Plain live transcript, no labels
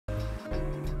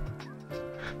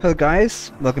Hello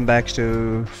guys, welcome back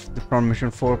to the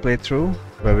Mission 4 playthrough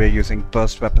where we're using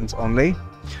burst weapons only.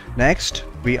 Next,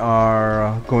 we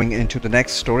are going into the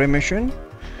next story mission.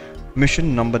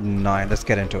 Mission number 9, let's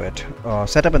get into it.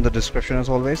 Setup in the description as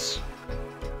always.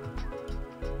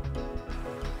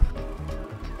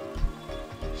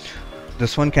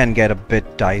 This one can get a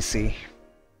bit dicey.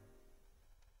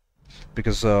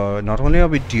 Because not only are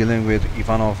we dealing with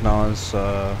Ivanovna's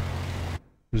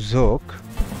Zook,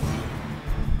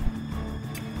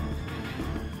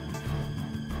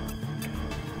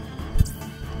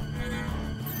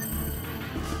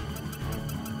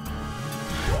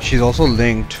 she's also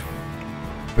linked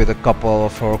with a couple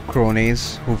of her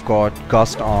cronies who've got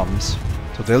Gust arms,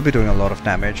 so they'll be doing a lot of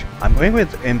damage. I'm going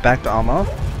with impact armor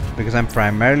because I'm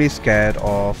primarily scared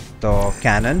of the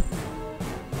cannon,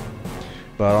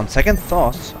 but on second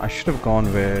thoughts I should have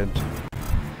gone with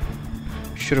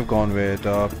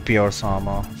Pierce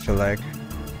armor, I feel like.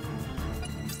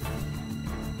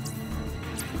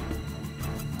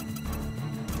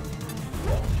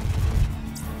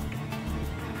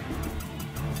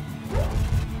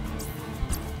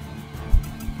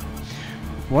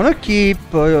 Wanna keep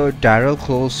Darril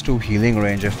close to healing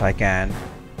range if I can.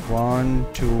 1,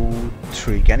 2,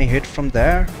 3. Can he hit from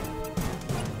there?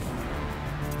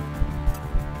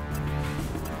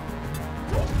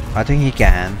 I think he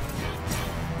can.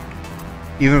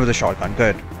 Even with a shotgun,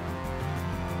 good.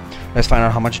 Let's find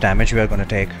out how much damage we are gonna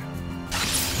take.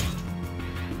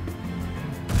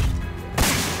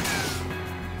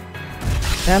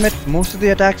 Damn it, most of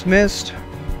the attacks missed.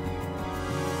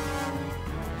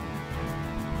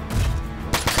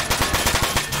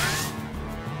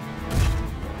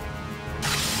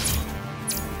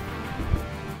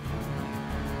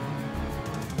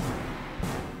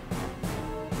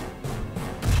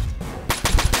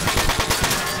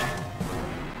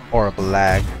 Horrible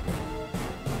lag.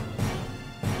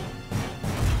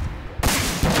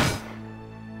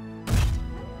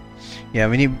 Yeah,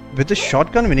 with the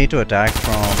shotgun we need to attack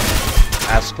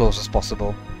from as close as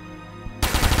possible.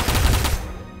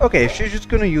 Okay, if she's just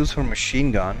gonna use her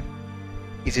machine gun,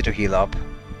 easy to heal up.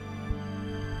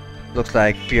 Looks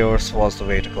like Pierce was the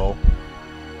way to go.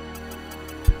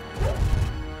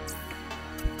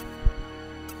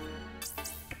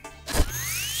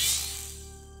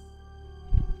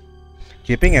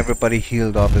 Keeping everybody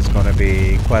healed up is gonna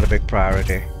be quite a big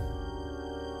priority.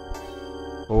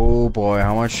 Oh boy,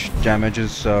 how much damage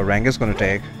is Renges gonna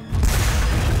take?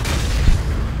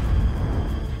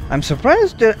 I'm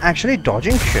surprised they're actually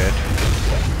dodging shit.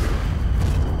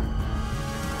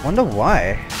 Wonder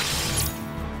why.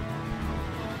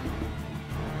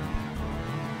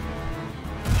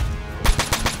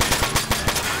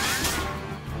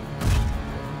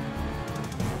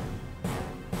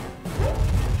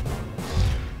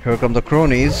 Here come the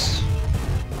cronies.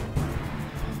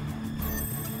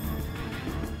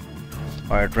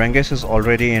 Alright, Renges is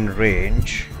already in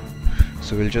range,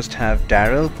 so we'll just have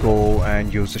Darril go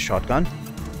and use the shotgun.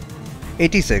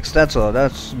 86,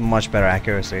 that's much better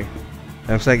accuracy.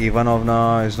 Looks like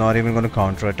Ivanovna is not even going to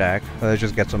counterattack. Let's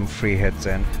just get some free hits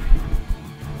in.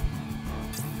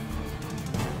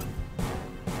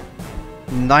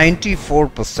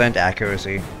 94%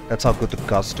 accuracy. That's how good the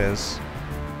Gust is.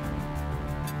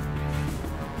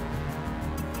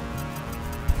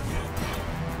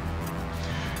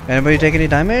 Anybody take any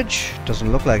damage?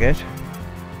 Doesn't look like it.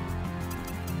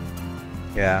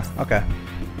 Yeah, okay.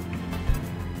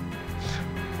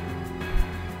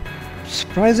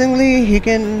 Surprisingly, he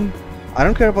can... I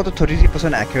don't care about the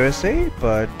 33% accuracy,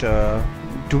 but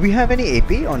do we have any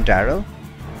AP on Darril?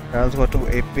 Darril's got 2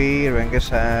 AP, Renges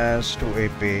has 2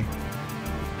 AP.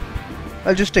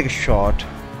 I'll just take a shot.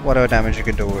 Whatever damage you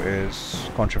can do is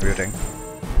contributing.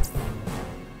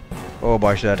 Oh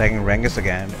boy, she's attacking Renges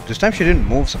again. This time she didn't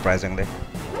move, surprisingly.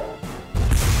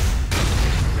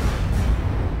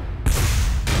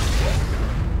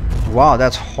 Wow,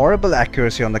 that's horrible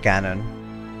accuracy on the cannon.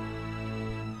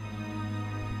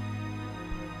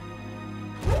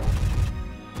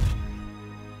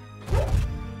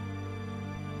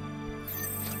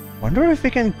 Wonder if we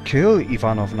can kill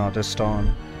Ivanovna this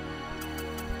turn.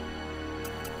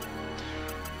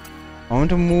 I want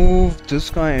to move this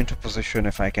guy into position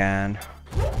if I can.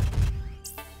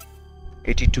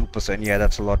 82%, yeah,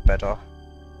 that's a lot better.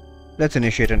 Let's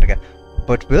initiate it again.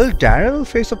 But will Darril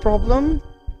face a problem?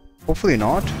 Hopefully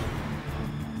not.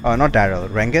 Not Darril,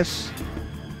 Renges.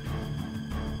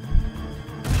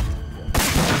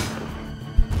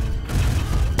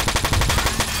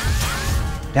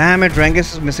 Damn it,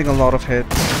 Renges is missing a lot of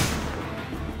hits.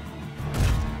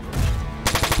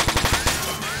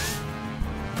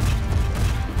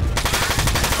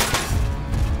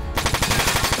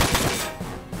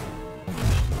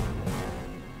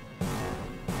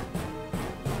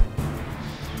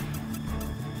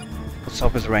 face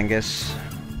off his Renges.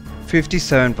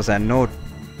 57%,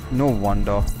 no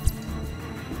wonder.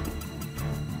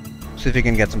 See if we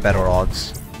can get some better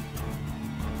odds.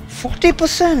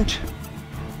 40%!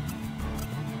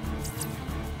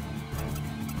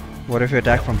 What if we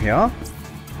attack from here?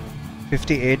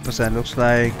 58%, looks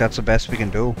like that's the best we can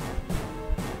do.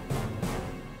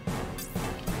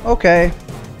 Okay.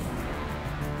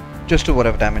 Just do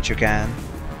whatever damage you can.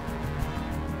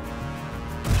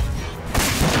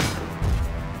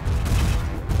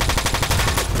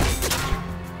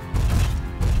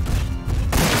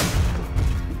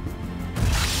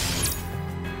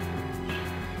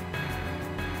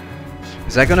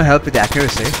 Is that gonna help with the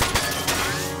accuracy?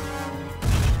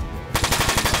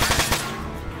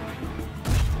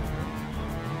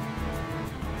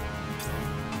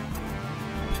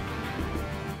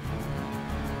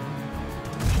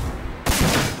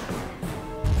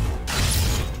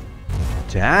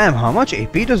 Damn, how much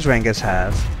AP does Renges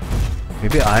have?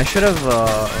 Maybe I should have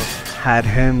had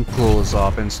him close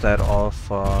up instead of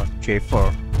Chaeffer,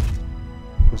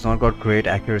 who's not got great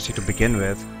accuracy to begin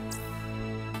with.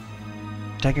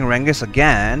 Attacking Renges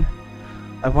again.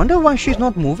 I wonder why she's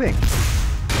not moving.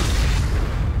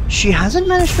 She hasn't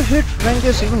managed to hit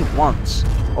Renges even once.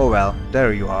 Oh well,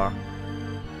 there you are.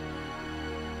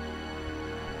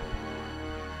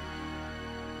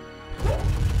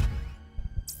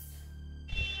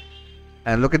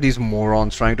 And look at these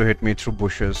morons trying to hit me through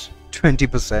bushes.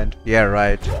 20%. Yeah,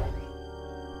 right.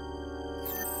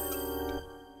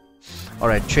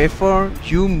 Alright, Chaeffer,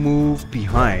 you move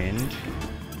behind.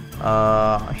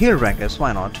 Heal Renges,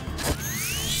 why not?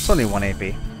 It's only 1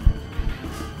 AP.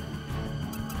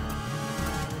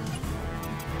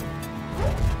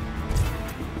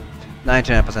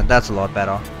 %, that's a lot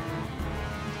better.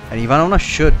 And Ivanova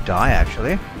should die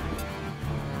actually.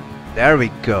 There we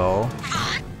go.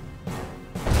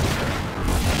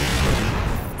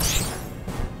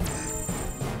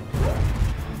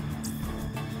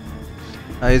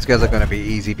 These guys are gonna be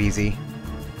easy peasy.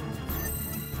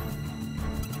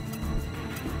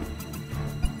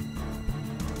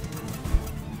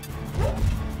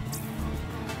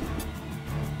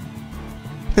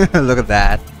 Look at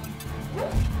that.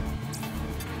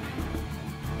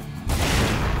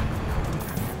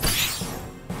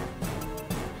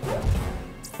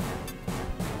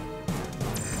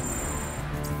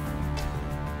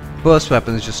 Burst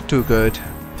weapon is just too good.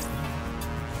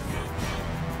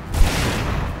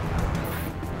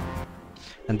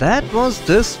 And that was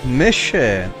this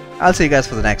mission. I'll see you guys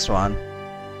for the next one.